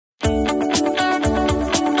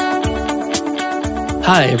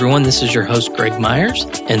Hi, everyone. This is your host, Greg Myers,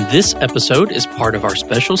 and this episode is part of our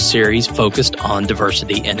special series focused on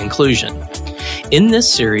diversity and inclusion. In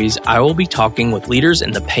this series, I will be talking with leaders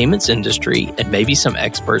in the payments industry and maybe some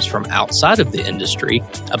experts from outside of the industry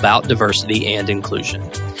about diversity and inclusion.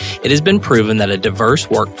 It has been proven that a diverse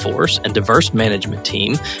workforce and diverse management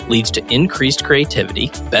team leads to increased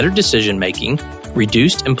creativity, better decision-making,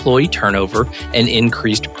 reduced employee turnover, and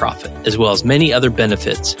increased profit, as well as many other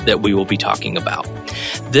benefits that we will be talking about.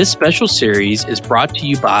 This special series is brought to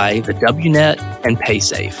you by the WNet and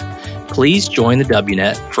Paysafe. Please join the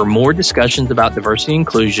WNet for more discussions about diversity and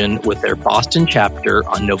inclusion with their Boston chapter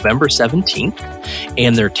on November 17th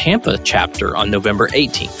and their Tampa chapter on November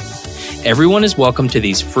 18th. Everyone is welcome to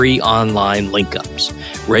these free online link-ups.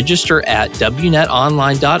 Register at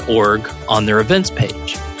wnetonline.org on their events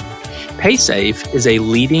page. Paysafe is a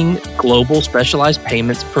leading global specialized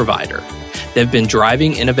payments provider. They've been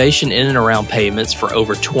driving innovation in and around payments for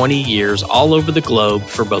over 20 years all over the globe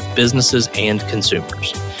for both businesses and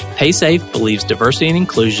consumers. Paysafe believes diversity and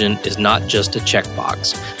inclusion is not just a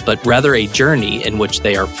checkbox, but rather a journey in which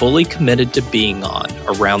they are fully committed to being on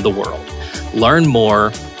around the world. Learn more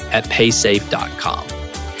at paysafe.com.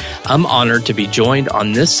 I'm honored to be joined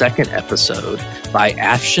on this second episode by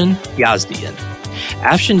Afshin Yazdian.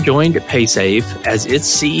 Afshin joined Paysafe as its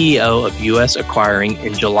CEO of U.S. Acquiring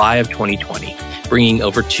in July of 2020, bringing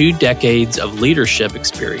over 2 decades of leadership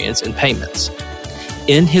experience in payments.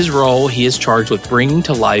 In his role, he is charged with bringing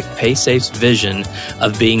to life Paysafe's vision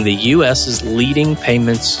of being the U.S.'s leading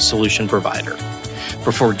payments solution provider.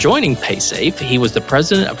 Before joining Paysafe, he was the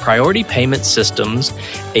president of Priority Payment Systems,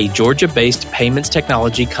 a Georgia-based payments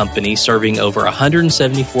technology company serving over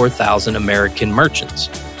 174,000 American merchants.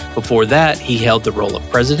 Before that, he held the role of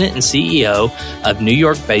president and CEO of New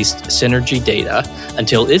York-based Synergy Data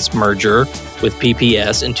until its merger with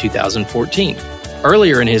PPS in 2014.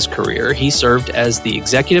 Earlier in his career, he served as the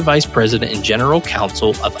executive vice president and general counsel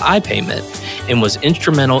of iPayment and was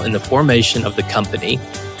instrumental in the formation of the company,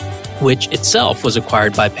 which itself was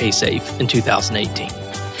acquired by Paysafe in 2018.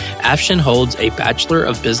 Afshin holds a Bachelor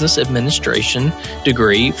of Business Administration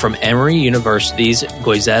degree from Emory University's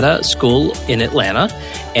Goizueta School in Atlanta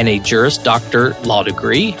and a Juris Doctor law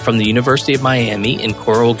degree from the University of Miami in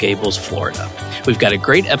Coral Gables, Florida. We've got a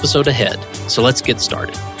great episode ahead, so let's get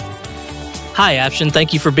started. Hi, Afshin.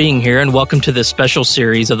 Thank you for being here, and welcome to this special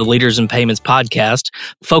series of the Leaders in Payments podcast,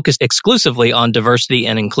 focused exclusively on diversity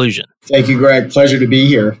and inclusion. Thank you, Greg. Pleasure to be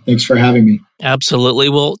here. Thanks for having me. Absolutely.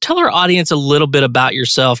 Well, tell our audience a little bit about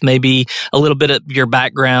yourself, maybe a little bit of your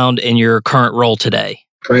background and your current role today.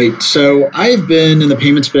 Great. So I've been in the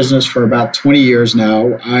payments business for about 20 years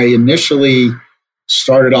now. I initially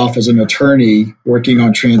started off as an attorney working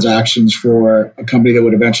on transactions for a company that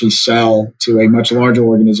would eventually sell to a much larger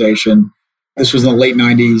organization. This was in the late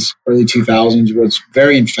 90s, early 2000s, was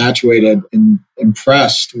very infatuated and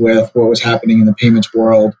impressed with what was happening in the payments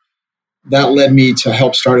world. That led me to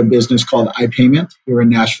help start a business called iPayment here in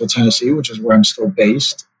Nashville, Tennessee, which is where I'm still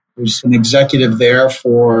based. I was an executive there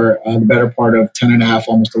for the better part of 10 and a half,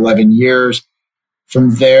 almost 11 years.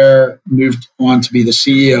 From there, moved on to be the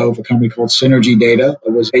CEO of a company called Synergy Data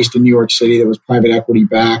that was based in New York City, that was private equity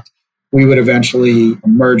backed. We would eventually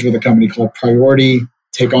merge with a company called Priority,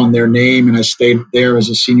 take on their name, and I stayed there as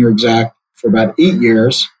a senior exec for about 8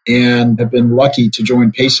 years and have been lucky to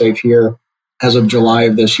join Paysafe here as of July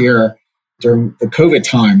of this year during the COVID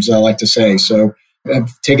times, I like to say. So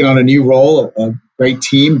I've taken on a new role, a great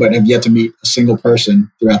team, but have yet to meet a single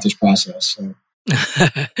person throughout this process. So.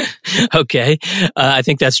 Okay. I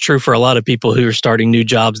think that's true for a lot of people who are starting new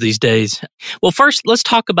jobs these days. Well, first, let's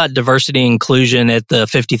talk about diversity and inclusion at the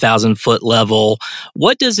 50,000 foot level.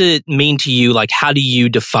 What does it mean to you? Like, how do you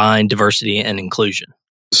define diversity and inclusion?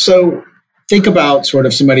 So think about sort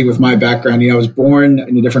of somebody with my background. I was born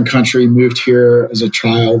in a different country, moved here as a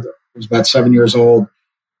child. I was about 7 years old.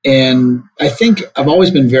 And I think I've always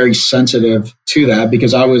been very sensitive to that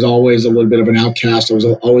because I was always a little bit of an outcast. I was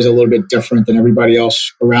always a little bit different than everybody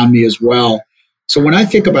else around me as well. So when I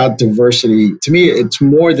think about diversity, to me, it's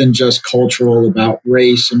more than just cultural, about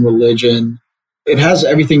race and religion. It has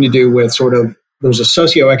everything to do with sort of, there's a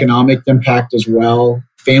socioeconomic impact as well,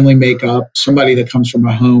 family makeup. Somebody that comes from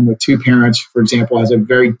a home with 2 parents, for example, has a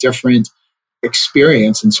very different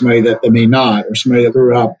experience and somebody that may not, or somebody that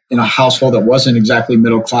grew up in a household that wasn't exactly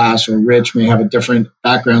middle class or rich may have a different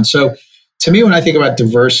background. So to me, when I think about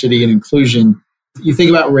diversity and inclusion, you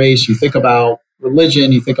think about race, you think about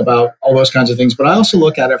religion, you think about all those kinds of things. But I also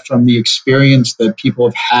look at it from the experience that people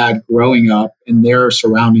have had growing up and their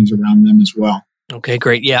surroundings around them as well. Okay,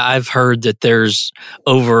 great. Yeah, I've heard that there's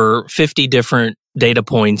over 50 different data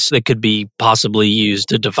points that could be possibly used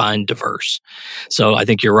to define diverse. So I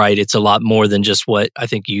think you're right. It's a lot more than just what I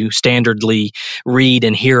think you standardly read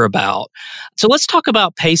and hear about. So let's talk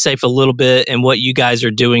about PaySafe a little bit and what you guys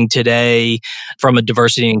are doing today from a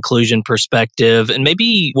diversity and inclusion perspective, and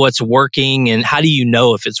maybe what's working and how do you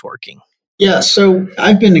know if it's working? Yeah, so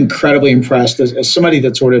I've been incredibly impressed as somebody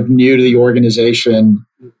that's sort of new to the organization.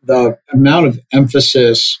 The amount of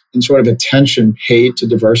emphasis and sort of attention paid to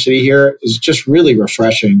diversity here is just really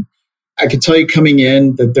refreshing. I could tell you coming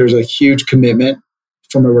in that there's a huge commitment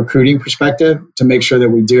from a recruiting perspective to make sure that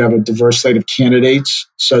we do have a diverse slate of candidates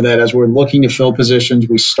so that as we're looking to fill positions,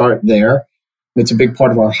 we start there. It's a big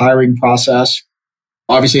part of our hiring process.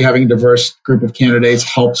 Obviously, having a diverse group of candidates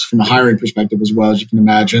helps from a hiring perspective as well, as you can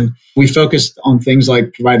imagine. We focused on things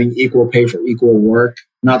like providing equal pay for equal work,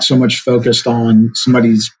 not so much focused on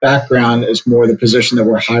somebody's background as more the position that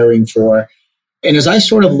we're hiring for. And as I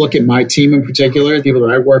sort of look at my team in particular, the people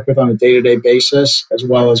that I work with on a day-to-day basis, as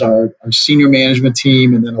well as our senior management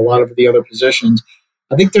team and then a lot of the other positions,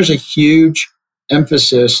 I think there's a huge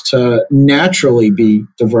emphasis to naturally be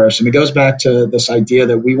diverse. And it goes back to this idea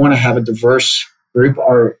that we want to have a diverse group.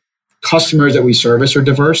 Our customers that we service are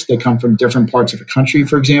diverse. They come from different parts of the country,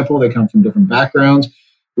 for example. They come from different backgrounds.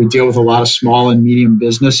 We deal with a lot of small and medium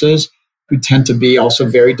businesses who tend to be also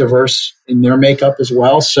very diverse in their makeup as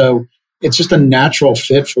well. So it's just a natural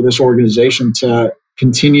fit for this organization to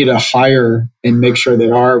continue to hire and make sure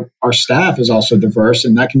that our staff is also diverse.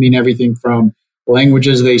 And that can mean everything from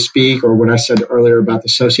languages they speak or what I said earlier about the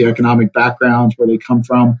socioeconomic backgrounds where they come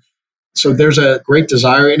from. So there's a great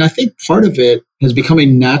desire. And I think part of it has become a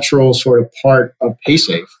natural sort of part of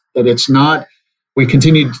PaySafe, that it's not, we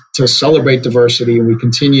continue to celebrate diversity and we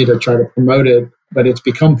continue to try to promote it, but it's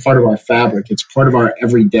become part of our fabric. It's part of our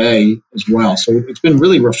everyday as well. So it's been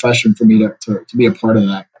really refreshing for me to be a part of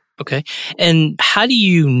that. Okay. And how do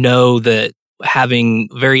you know that having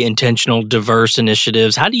very intentional, diverse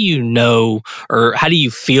initiatives, how do you know, or how do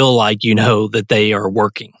you feel like you know that they are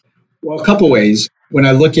working? Well, a couple ways. When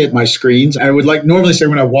I look at my screens, I would like normally say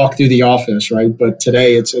when I walk through the office, right? But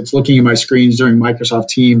today it's looking at my screens during Microsoft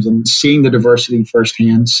Teams and seeing the diversity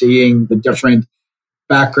firsthand, seeing the different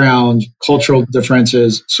backgrounds, cultural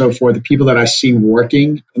differences, so forth, the people that I see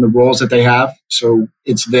working and the roles that they have. So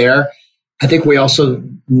it's there. I think we also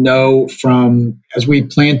know from, as we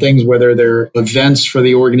plan things, whether they're events for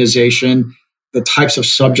the organization, the types of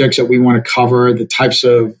subjects that we want to cover, the types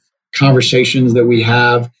of conversations that we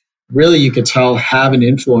have, really, you could tell, have an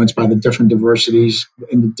influence by the different diversities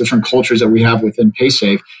and the different cultures that we have within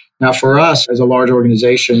PaySafe. Now, for us as a large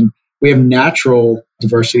organization, we have natural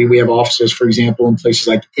diversity. We have offices, for example, in places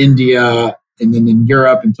like India, and then in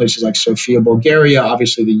Europe, in places like Sofia, Bulgaria,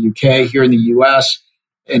 obviously the UK, here in the US,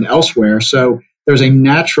 and elsewhere. So there's a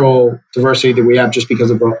natural diversity that we have just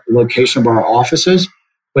because of the location of our offices.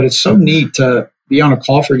 But it's so neat to be on a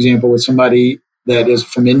call, for example, with somebody that is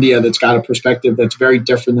from India that's got a perspective that's very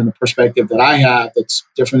different than the perspective that I have, that's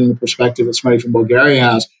different than the perspective that somebody from Bulgaria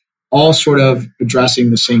has, all sort of addressing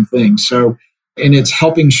the same thing. So, and it's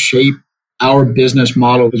helping shape our business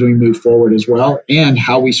model as we move forward as well, and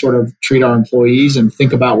how we sort of treat our employees and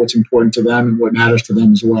think about what's important to them and what matters to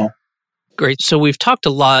them as well. Great. So we've talked a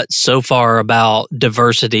lot so far about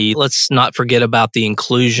diversity. Let's not forget about the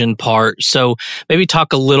inclusion part. So maybe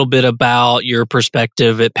talk a little bit about your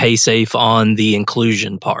perspective at PaySafe on the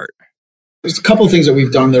inclusion part. There's a couple of things that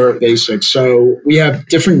we've done that are basic. So we have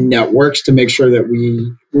different networks to make sure that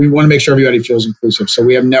we want to make sure everybody feels inclusive. So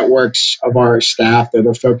we have networks of our staff that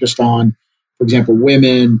are focused on, for example,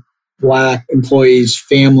 women, Black employees,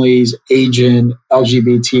 families, Asian,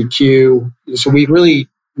 LGBTQ. So we really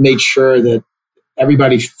made sure that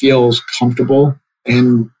everybody feels comfortable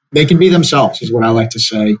and they can be themselves, is what I like to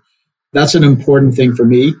say. That's an important thing for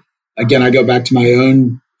me. Again, I go back to my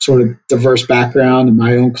own sort of diverse background and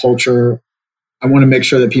my own culture. I want to make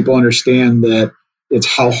sure that people understand that it's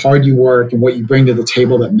how hard you work and what you bring to the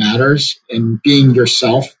table that matters. And being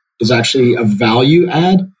yourself is actually a value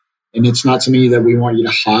add, and it's not something that we want you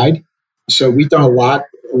to hide. So we've done a lot.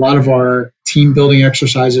 A lot of our team building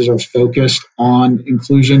exercises are focused on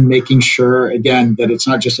inclusion, making sure, again, that it's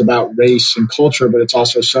not just about race and culture, but it's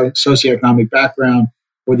also socioeconomic background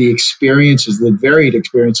or the experiences, the varied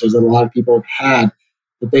experiences that a lot of people have had,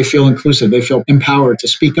 that they feel inclusive. They feel empowered to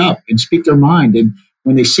speak up and speak their mind. And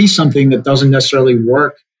when they see something that doesn't necessarily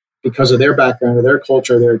work because of their background or their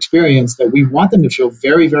culture or their experience, that we want them to feel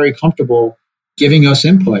very, very comfortable giving us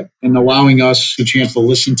input and allowing us a chance to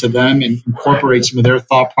listen to them and incorporate some of their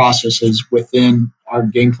thought processes within our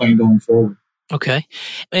game plan going forward. Okay.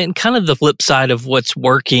 And kind of the flip side of what's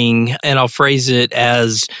working, and I'll phrase it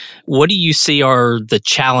as, what do you see are the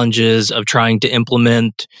challenges of trying to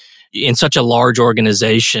implement in such a large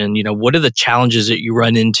organization? What are the challenges that you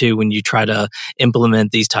run into when you try to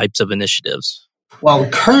implement these types of initiatives? Well,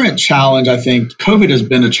 the current challenge, I think COVID has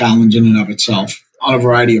been a challenge in and of itself on a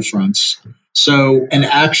variety of fronts. So an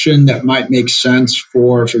action that might make sense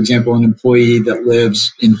for example, an employee that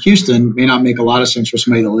lives in Houston may not make a lot of sense for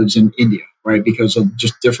somebody that lives in India, right? Because of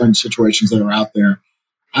just different situations that are out there.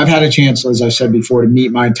 I've had a chance, as I said before, to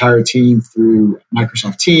meet my entire team through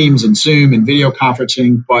Microsoft Teams and Zoom and video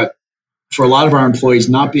conferencing. But for a lot of our employees,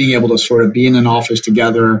 not being able to sort of be in an office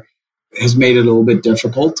together has made it a little bit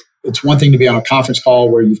difficult. It's one thing to be on a conference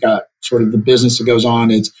call where you've got sort of the business that goes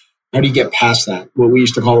on. It's how do you get past that? What we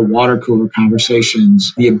used to call the water cooler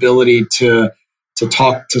conversations, the ability to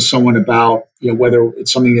talk to someone about, whether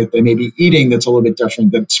it's something that they may be eating that's a little bit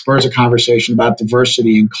different, that spurs a conversation about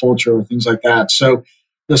diversity and culture or things like that. So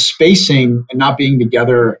the spacing and not being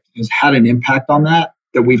together has had an impact on that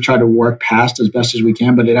we've tried to work past as best as we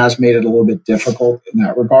can, but it has made it a little bit difficult in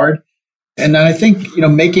that regard. And then I think,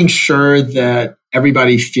 making sure that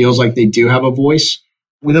everybody feels like they do have a voice.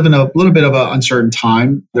 We live in a little bit of an uncertain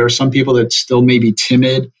time. There are some people that still may be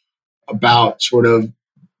timid about sort of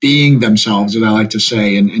being themselves, as I like to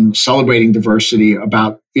say, and celebrating diversity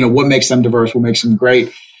about, what makes them diverse, what makes them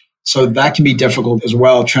great. So that can be difficult as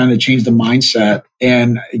well, trying to change the mindset.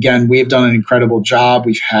 And again, we have done an incredible job.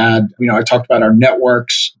 We've had, I talked about our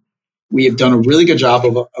networks. We have done a really good job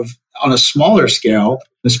of on a smaller scale,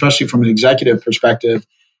 especially from an executive perspective,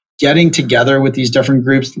 getting together with these different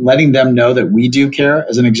groups, letting them know that we do care.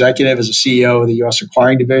 As an executive, as a CEO of the U.S.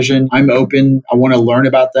 Acquiring Division, I'm open. I want to learn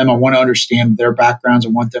about them. I want to understand their backgrounds. I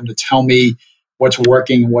want them to tell me what's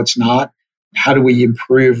working and what's not. How do we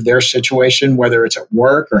improve their situation, whether it's at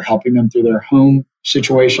work or helping them through their home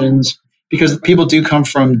situations? Because people do come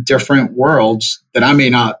from different worlds that I may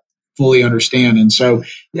not fully understand. And so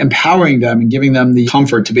empowering them and giving them the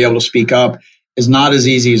comfort to be able to speak up is not as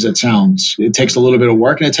easy as it sounds. It takes a little bit of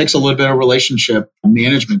work and it takes a little bit of relationship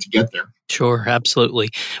management to get there. Sure, absolutely.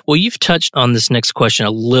 Well, you've touched on this next question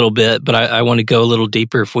a little bit, but I want to go a little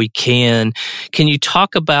deeper if we can. Can you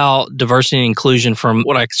talk about diversity and inclusion from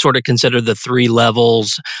what I sort of consider the three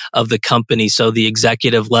levels of the company? So the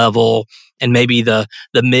executive level, and maybe the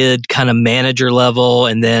mid kind of manager level,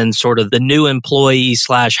 and then sort of the new employee /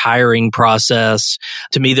 hiring process.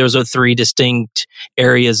 To me, those are three distinct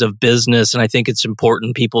areas of business. And I think it's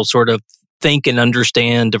important people sort of think and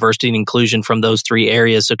understand diversity and inclusion from those three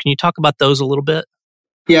areas. So can you talk about those a little bit?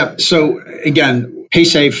 Yeah. So again,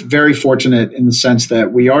 Paysafe, very fortunate in the sense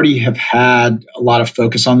that we already have had a lot of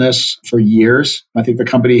focus on this for years. I think the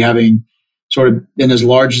company having sort of been as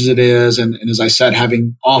large as it is, and as I said,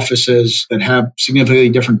 having offices that have significantly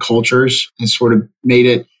different cultures has sort of made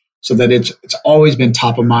it so that it's always been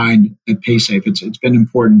top of mind at Paysafe. It's been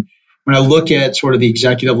important. When I look at sort of the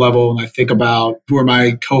executive level and I think about who are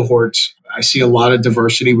my cohorts, I see a lot of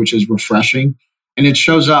diversity, which is refreshing. And it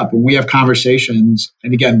shows up when we have conversations.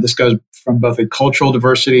 And again, this goes from both a cultural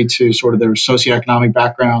diversity to sort of their socioeconomic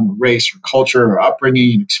background, race, or culture, or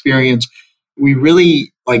upbringing and experience. We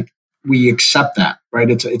really we accept that, right?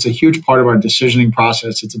 It's a huge part of our decisioning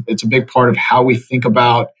process. It's a big part of how we think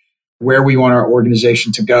about where we want our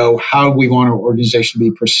organization to go, how we want our organization to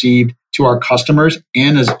be perceived to our customers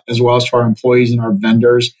and as well as to our employees and our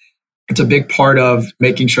vendors. It's a big part of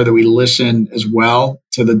making sure that we listen as well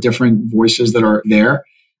to the different voices that are there.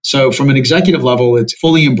 So from an executive level, it's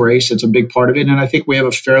fully embraced. It's a big part of it. And I think we have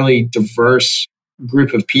a fairly diverse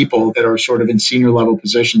group of people that are sort of in senior level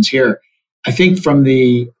positions here. I think from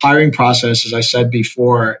the hiring process, as I said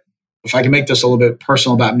before, if I can make this a little bit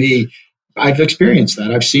personal about me, I've experienced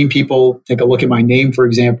that. I've seen people take a look at my name, for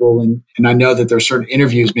example, and I know that there are certain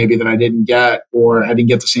interviews maybe that I didn't get or I didn't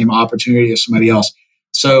get the same opportunity as somebody else.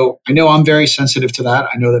 So I know I'm very sensitive to that.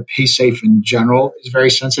 I know that Paysafe in general is very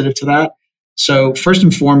sensitive to that. So first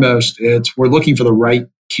and foremost, we're looking for the right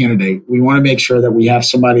candidate. We want to make sure that we have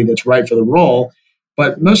somebody that's right for the role.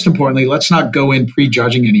 But most importantly, let's not go in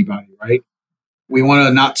prejudging anybody, right? We want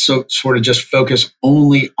to not sort of just focus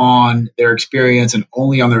only on their experience and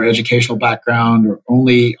only on their educational background or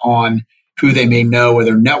only on who they may know or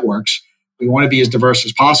their networks. We want to be as diverse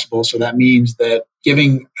as possible. So that means that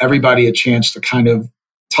giving everybody a chance to kind of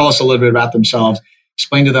tell us a little bit about themselves,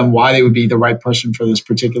 explain to them why they would be the right person for this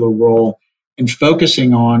particular role, and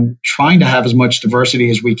focusing on trying to have as much diversity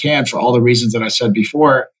as we can for all the reasons that I said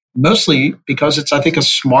before, mostly because it's, I think, a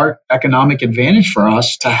smart economic advantage for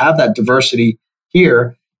us to have that diversity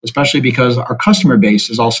here, especially because our customer base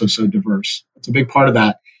is also so diverse. It's a big part of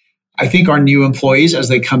that. I think our new employees, as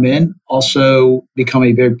they come in, also become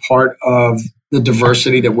a big part of the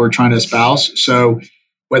diversity that we're trying to espouse. So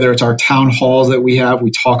whether it's our town halls that we have, we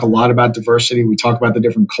talk a lot about diversity. We talk about the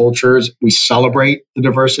different cultures. We celebrate the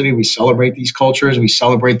diversity. We celebrate these cultures. We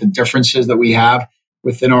celebrate the differences that we have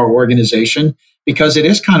within our organization, because it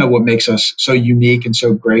is kind of what makes us so unique and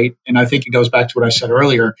so great. And I think it goes back to what I said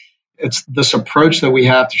earlier. It's this approach that we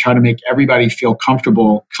have to try to make everybody feel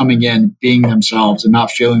comfortable coming in, being themselves, and not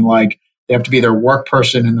feeling like they have to be their work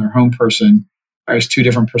person and their home person as two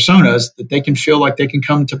different personas, that they can feel like they can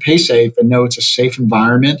come to Paysafe and know it's a safe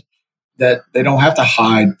environment, that they don't have to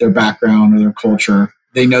hide their background or their culture.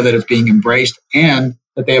 They know that it's being embraced and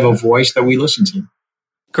that they have a voice that we listen to.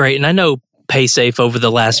 Great. And I know Paysafe over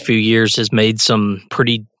the last few years has made some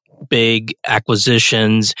pretty big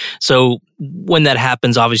acquisitions. So when that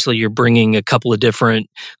happens, obviously you're bringing a couple of different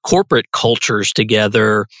corporate cultures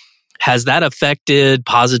together. Has that affected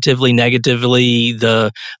positively, negatively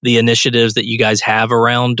the initiatives that you guys have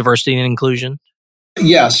around diversity and inclusion?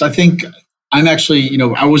 Yes, I think I'm actually,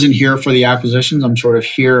 I wasn't here for the acquisitions. I'm sort of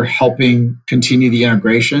here helping continue the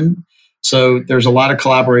integration. So there's a lot of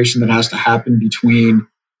collaboration that has to happen between,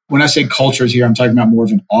 when I say cultures here, I'm talking about more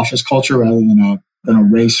of an office culture rather than a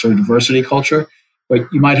race or diversity culture.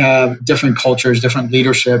 But you might have different cultures, different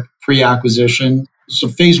leadership, pre-acquisition. So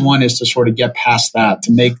phase one is to sort of get past that,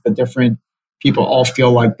 to make the different people all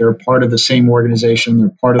feel like they're part of the same organization,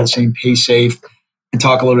 they're part of the same Paysafe, and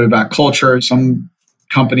talk a little bit about culture. Some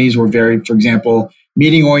companies were very, for example,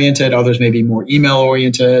 meeting-oriented, others may be more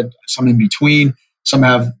email-oriented, some in between. Some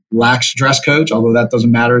have lax dress codes, although that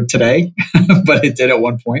doesn't matter today, but it did at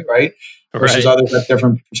one point, right? Versus others have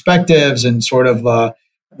different perspectives and sort of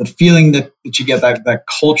the feeling that you get, that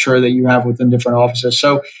culture that you have within different offices.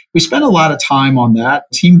 So we spend a lot of time on that.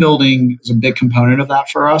 Team building is a big component of that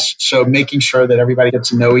for us. So making sure that everybody gets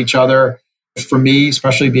to know each other. For me,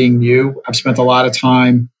 especially being new, I've spent a lot of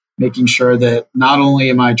time making sure that not only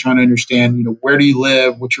am I trying to understand, where do you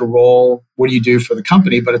live, what's your role, what do you do for the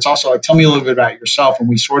company, but it's also like, tell me a little bit about yourself. And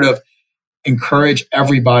we sort of encourage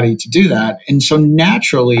everybody to do that. And so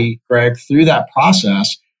naturally, Greg, through that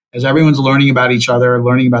process, as everyone's learning about each other,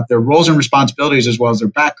 learning about their roles and responsibilities as well as their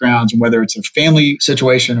backgrounds, and whether it's a family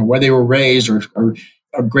situation or where they were raised or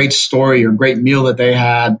a great story or great meal that they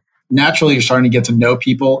had, naturally you're starting to get to know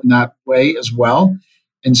people in that way as well.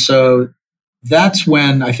 And so that's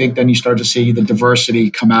when I think then you start to see the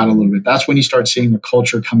diversity come out a little bit. That's when you start seeing the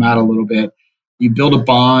culture come out a little bit. You build a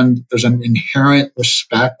bond. There's an inherent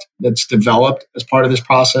respect that's developed as part of this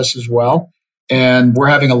process as well. And we're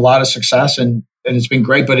having a lot of success, and it's been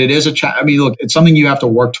great, but it is look, it's something you have to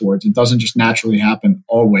work towards. It doesn't just naturally happen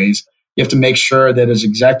always. You have to make sure that as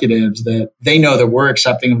executives that they know that we're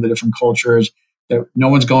accepting of the different cultures, that no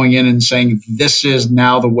one's going in and saying, this is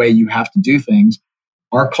now the way you have to do things.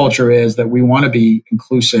 Our culture is that we want to be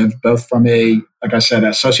inclusive, both from like I said, a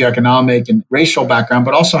socioeconomic and racial background,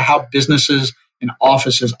 but also how businesses and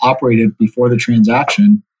offices operated before the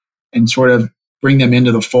transaction, and sort of bring them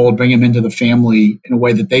into the fold, bring them into the family in a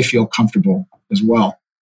way that they feel comfortable as well.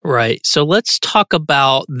 Right. So let's talk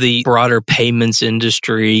about the broader payments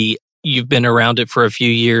industry. You've been around it for a few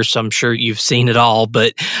years, so I'm sure you've seen it all.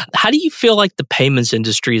 But how do you feel like the payments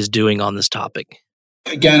industry is doing on this topic?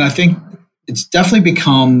 Again, I think it's definitely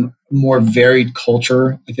become more varied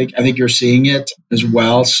culture. I think you're seeing it as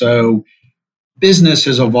well. So business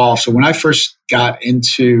has evolved. So when I first got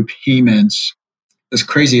into payments, as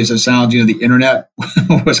crazy as it sounds, the internet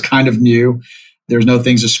was kind of new. There's no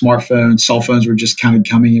things as smartphones, cell phones were just kind of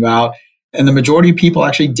coming about. And the majority of people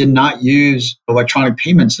actually did not use electronic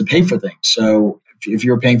payments to pay for things. So if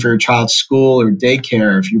you were paying for your child's school or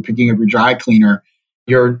daycare, if you're picking up your dry cleaner,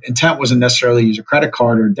 your intent wasn't necessarily to use a credit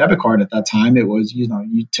card or a debit card at that time. It was,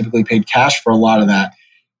 you typically paid cash for a lot of that.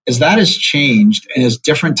 As that has changed and as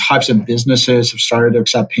different types of businesses have started to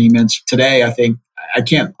accept payments, today, I think I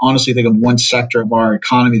can't honestly think of one sector of our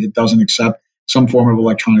economy that doesn't accept some form of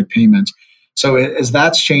electronic payments. So as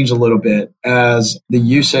that's changed a little bit, as the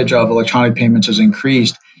usage of electronic payments has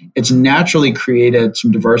increased, it's naturally created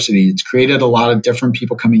some diversity. It's created a lot of different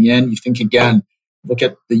people coming in. You think, again, look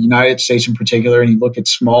at the United States in particular, and you look at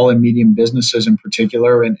small and medium businesses in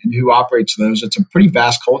particular and who operates those. It's a pretty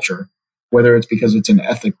vast culture, whether it's because it's an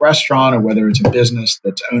ethnic restaurant or whether it's a business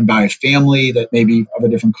that's owned by a family that may be of a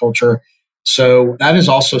different culture. So that has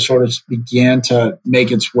also sort of began to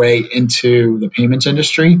make its way into the payments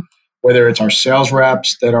industry, whether it's our sales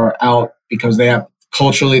reps that are out because they have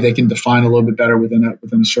culturally, they can define a little bit better within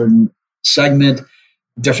a certain segment,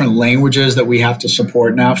 different languages that we have to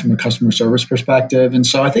support now from a customer service perspective. And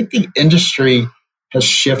so I think the industry has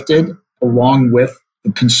shifted along with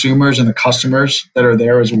the consumers and the customers that are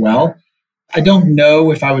there as well. I don't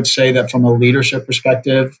know if I would say that from a leadership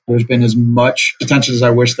perspective, there's been as much attention as I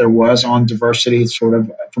wish there was on diversity sort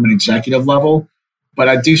of from an executive level. But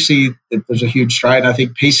I do see that there's a huge stride. I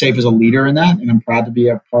think Paysafe is a leader in that, and I'm proud to be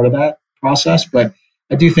a part of that process. But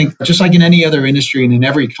I do think, just like in any other industry and in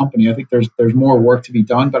every company, I think there's more work to be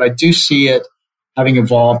done. But I do see it having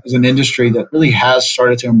evolved as an industry that really has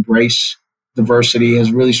started to embrace diversity,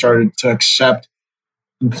 has really started to accept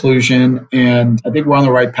inclusion. And I think we're on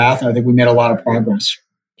the right path. And I think we made a lot of progress.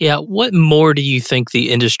 Yeah. What more do you think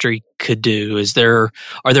the industry could do?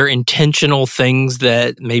 Are there intentional things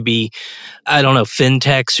that maybe, I don't know,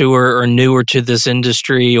 fintechs who are newer to this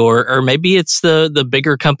industry, or maybe it's the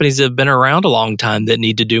bigger companies that have been around a long time that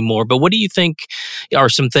need to do more? But what do you think are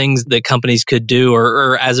some things that companies could do,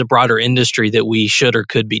 or as a broader industry that we should or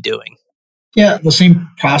could be doing? Yeah, the same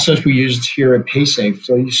process we used here at Paysafe.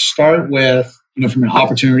 So you start with, from an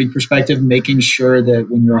opportunity perspective, making sure that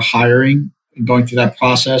when you're hiring and going through that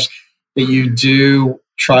process, that you do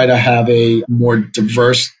try to have a more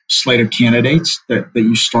diverse slate of candidates that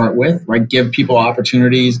you start with, right? Give people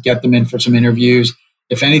opportunities, get them in for some interviews.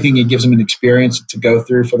 If anything, it gives them an experience to go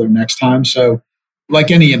through for their next time. So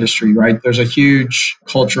like any industry, right, there's a huge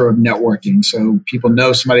culture of networking. So people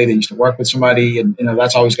know somebody, they used to work with somebody, and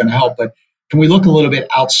that's always going to help. But can we look a little bit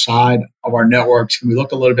outside of our networks? Can we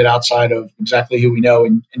look a little bit outside of exactly who we know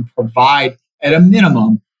and provide, at a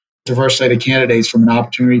minimum, diverse slate of candidates from an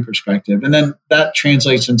opportunity perspective? And then that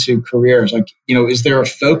translates into careers. Like, is there a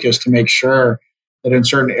focus to make sure that in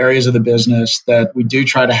certain areas of the business that we do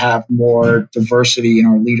try to have more diversity in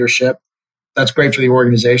our leadership? That's great for the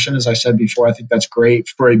organization. As I said before, I think that's great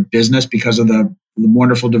for a business because of the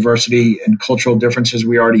wonderful diversity and cultural differences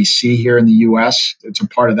we already see here in the US. It's a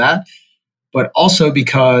part of that. But also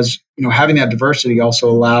because, having that diversity also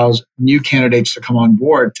allows new candidates to come on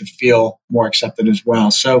board to feel more accepted as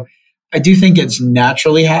well. So I do think it's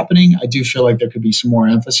naturally happening. I do feel like there could be some more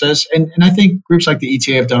emphasis. And I think groups like the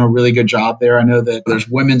ETA have done a really good job there. I know that there's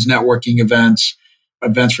women's networking events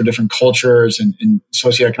for different cultures and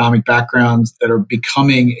socioeconomic backgrounds that are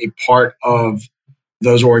becoming a part of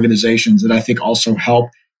those organizations that I think also help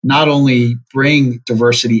not only bring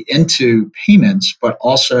diversity into payments, but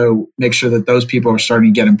also make sure that those people are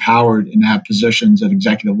starting to get empowered and have positions at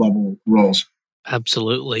executive level roles.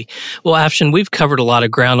 Absolutely. Well, Afshin, we've covered a lot of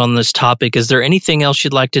ground on this topic. Is there anything else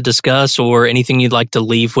you'd like to discuss or anything you'd like to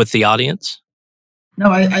leave with the audience? No,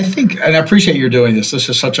 I think, and I appreciate you're doing this. This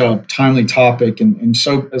is such a timely topic. And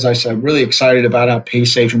so, as I said, really excited about how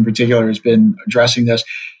Paysafe in particular has been addressing this.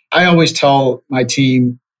 I always tell my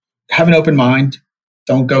team, have an open mind.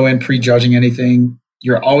 Don't go in prejudging anything.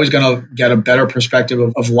 You're always going to get a better perspective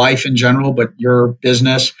of life in general, but your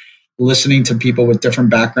business, listening to people with different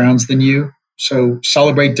backgrounds than you. So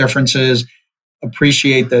celebrate differences,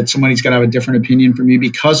 appreciate that somebody's going to have a different opinion from you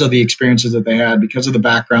because of the experiences that they had, because of the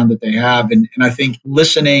background that they have. And I think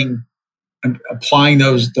listening and applying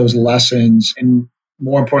those lessons, and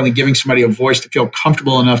more importantly, giving somebody a voice to feel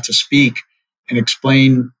comfortable enough to speak and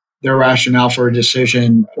explain their rationale for a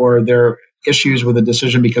decision or their issues with a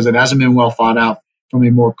decision because it hasn't been well thought out from a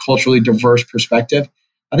more culturally diverse perspective.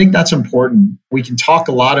 I think that's important. We can talk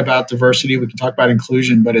a lot about diversity. We can talk about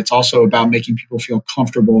inclusion, but it's also about making people feel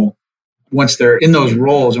comfortable once they're in those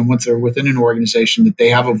roles and once they're within an organization that they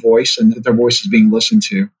have a voice and that their voice is being listened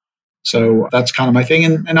to. So that's kind of my thing.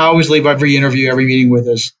 And I always leave every interview, every meeting with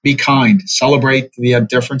is be kind, celebrate the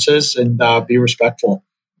differences, and be respectful,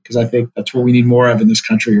 because I think that's what we need more of in this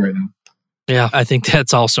country right now. Yeah, I think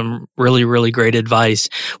that's awesome. Really, really great advice.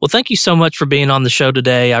 Well, thank you so much for being on the show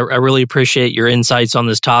today. I really appreciate your insights on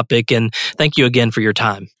this topic, and thank you again for your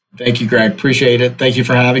time. Thank you, Greg. Appreciate it. Thank you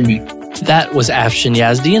for having me. That was Afshin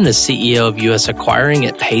Yazdian, the CEO of U.S. Acquiring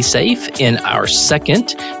at Paysafe, in our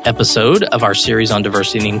second episode of our series on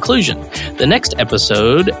diversity and inclusion. The next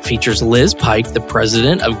episode features Liz Pike, the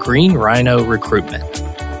president of Green Rhino Recruitment.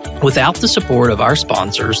 Without the support of our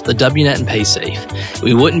sponsors, the WNet and Paysafe,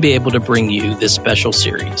 we wouldn't be able to bring you this special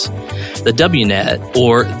series. The WNet,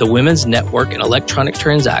 or the Women's Network in Electronic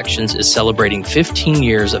Transactions, is celebrating 15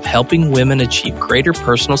 years of helping women achieve greater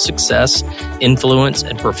personal success, influence,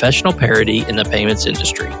 and professional parity in the payments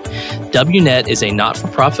industry. WNet is a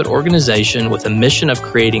not-for-profit organization with a mission of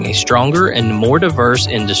creating a stronger and more diverse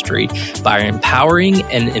industry by empowering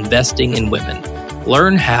and investing in women.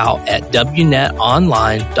 Learn how at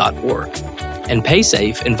wnetonline.org. And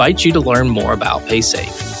Paysafe invites you to learn more about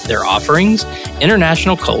Paysafe, their offerings,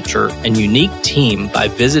 international culture, and unique team by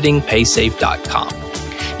visiting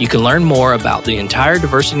paysafe.com. You can learn more about the entire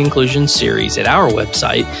Diversity and Inclusion series at our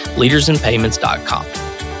website, leadersinpayments.com.